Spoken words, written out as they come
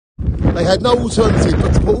They had no alternative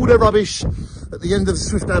but to put all their rubbish at the end of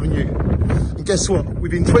Swift Avenue. And guess what?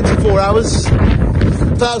 Within 24 hours,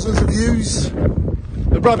 thousands of views,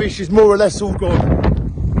 the rubbish is more or less all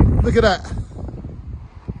gone. Look at that.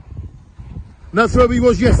 And that's where we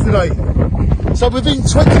was yesterday. So within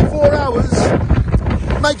 24 hours,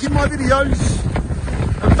 making my videos,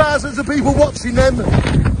 and thousands of people watching them, you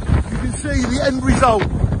can see the end result.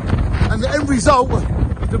 And the end result,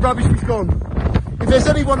 the rubbish is gone. If there's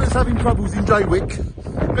anyone that's having troubles in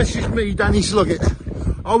Jaywick, message me, Danny Sloggett.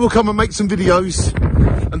 I will come and make some videos,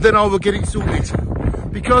 and then I will get it sorted.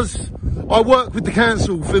 Because I work with the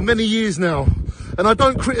council for many years now, and I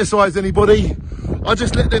don't criticise anybody. I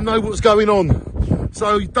just let them know what's going on.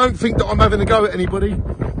 So don't think that I'm having a go at anybody.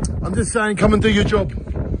 I'm just saying, come and do your job.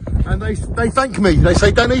 And they thank me. They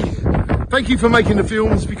say, Danny, thank you for making the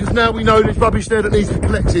films, because now we know there's rubbish there that needs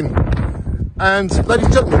collecting. And ladies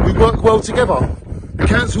and gentlemen, we work well together. The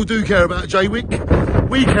council do care about Jaywick.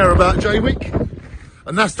 We care about Jaywick.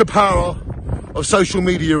 And that's the power of social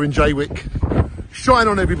media in Jaywick. Shine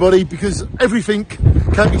on everybody, because everything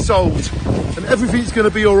can be solved and everything's going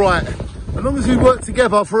to be all right. As long as we work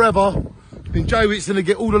together forever, then Jaywick's going to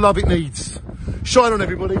get all the love it needs. Shine on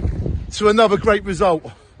everybody to another great result.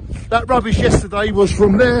 That rubbish yesterday was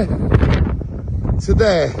from there to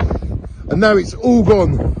there, and now it's all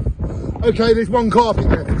gone. Okay, there's one carpet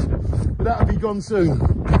left, but that'll be gone soon.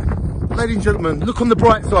 Ladies and gentlemen, look on the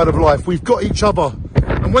bright side of life. We've got each other,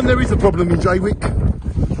 and when there is a problem in Jaywick,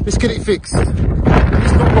 let's get it fixed. And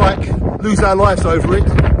it's not like lose our lives over it.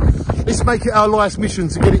 Let's make it our life's mission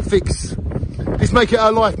to get it fixed. Let's make it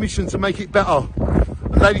our life mission to make it better.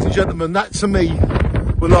 And ladies and gentlemen, that to me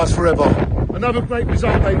will last forever. Another great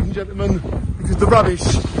result, ladies and gentlemen, because the rubbish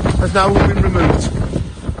has now all been removed.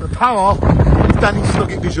 The power of Danny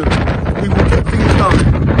Sloggett Vision. We will get things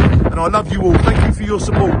done. And I love you all. Thank you for your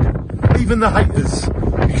support. Even the haters.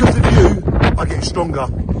 Because of you, I get stronger.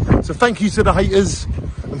 So thank you to the haters,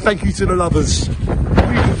 and thank you to the lovers.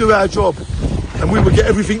 We will do our job, and we will get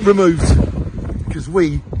everything removed, because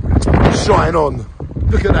we shine on.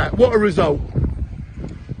 Look at that, what a result.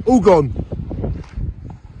 All gone.